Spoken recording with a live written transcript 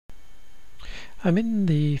I'm in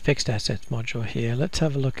the fixed assets module here. Let's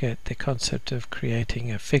have a look at the concept of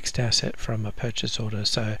creating a fixed asset from a purchase order.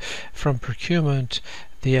 So from procurement,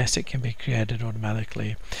 the asset can be created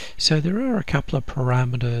automatically. So there are a couple of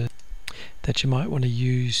parameters that you might want to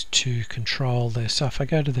use to control this. So if I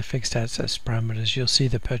go to the fixed assets parameters, you'll see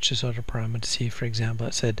the purchase order parameters here. For example,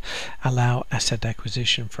 it said allow asset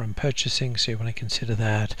acquisition from purchasing, so you want to consider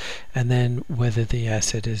that, and then whether the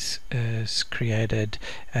asset is created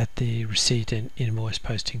at the receipt and invoice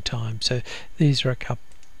posting time. So these are a couple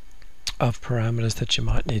of parameters that you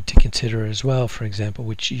might need to consider as well. For example,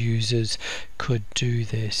 which users could do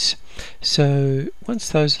this. So once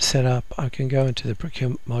those are set up, I can go into the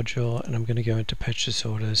procurement module and I'm going to go into purchase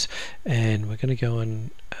orders, and we're going to go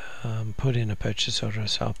and put in a purchase order.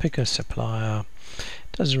 So I'll pick a supplier.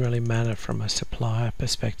 It doesn't really matter from a supplier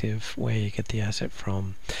perspective where you get the asset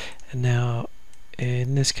from. And now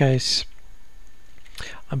in this case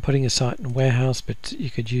I'm putting a site and warehouse, but you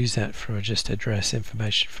could use that for just address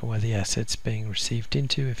information for where the asset's being received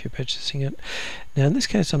into if you're purchasing it. Now in this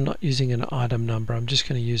case I'm not using an item number, I'm just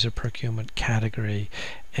going to use a procurement category.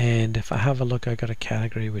 And if I have a look, I've got a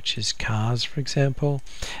category which is cars, for example,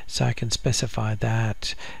 so I can specify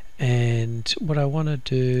that. And what I want to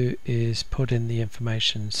do is put in the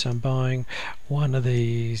information. So I'm buying one of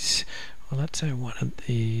these. Well, let's say one of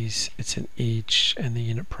these, it's an each, and the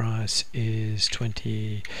unit price is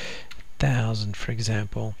 20,000, for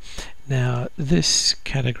example. Now this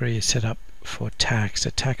category is set up for tax.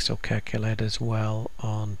 A tax will calculate as well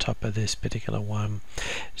on top of this particular one.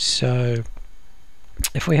 So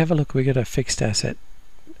if we have a look, we get a fixed asset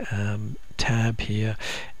tab here,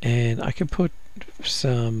 and I can put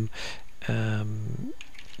some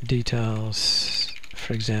details,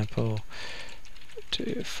 for example,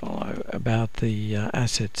 to follow about the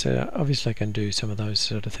assets. Obviously I can do some of those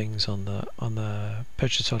sort of things on the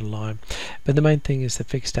purchase order line, but the main thing is the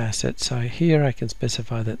fixed asset. So here I can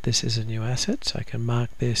specify that this is a new asset, so I can mark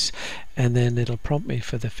this, and then it'll prompt me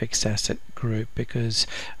for the fixed asset group, because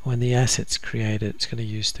when the asset's created it's going to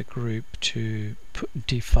use the group to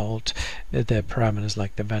default the parameters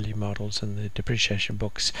like the value models and the depreciation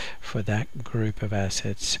books for that group of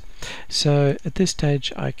assets. So at this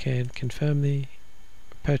stage I can confirm the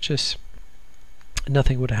purchase.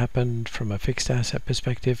 Nothing would happen from a fixed asset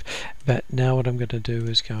perspective, but now what I'm going to do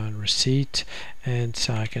is go on receipt, and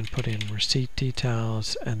so I can put in receipt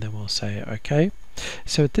details, and then we'll say OK.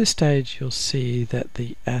 So at this stage you'll see that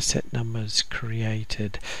the asset number is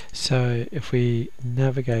created. So if we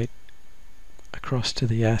navigate across to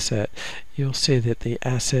the asset, you'll see that the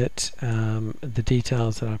asset, the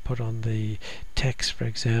details that I put on the text, for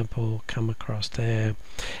example, come across there.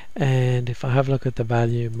 And if I have a look at the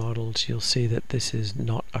value models, you'll see that this is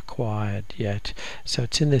not acquired yet. So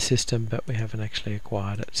it's in the system, but we haven't actually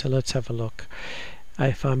acquired it. So let's have a look.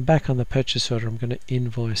 If I'm back on the purchase order, I'm going to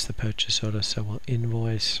invoice the purchase order. So we'll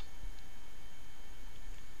invoice,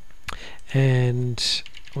 and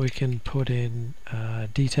we can put in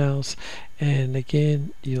details, and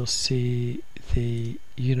again you'll see the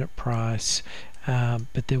unit price,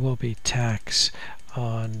 but there will be tax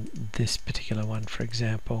on this particular one, for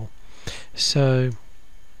example. So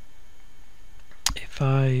if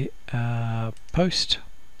I post,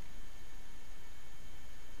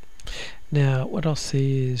 now what I'll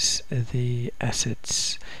see is the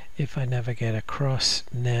assets. If I navigate across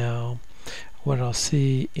now, what I'll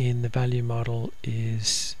see in the value model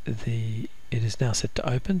is it is now set to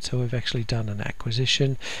open, so we've actually done an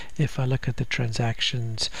acquisition. If I look at the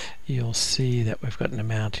transactions, you'll see that we've got an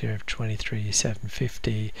amount here of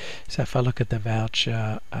 23,750. So if I look at the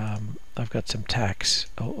voucher, I've got some tax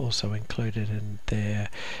also included in there.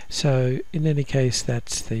 So in any case,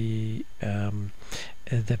 that's the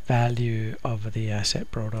value of the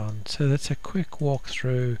asset brought on. So that's a quick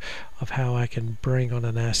walkthrough of how I can bring on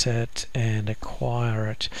an asset and acquire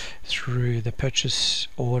it through the purchase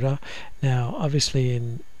order. Now obviously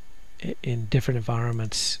in different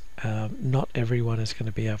environments, not everyone is going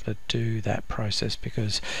to be able to do that process,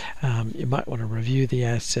 because you might want to review the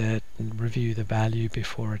asset and review the value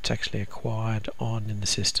before it's actually acquired on in the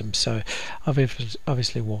system. So I've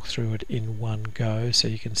obviously walked through it in one go, so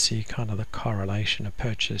you can see kind of the correlation of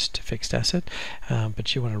purchase to fixed asset,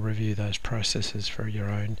 but you want to review those processes for your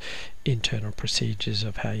own internal procedures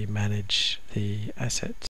of how you manage the assets.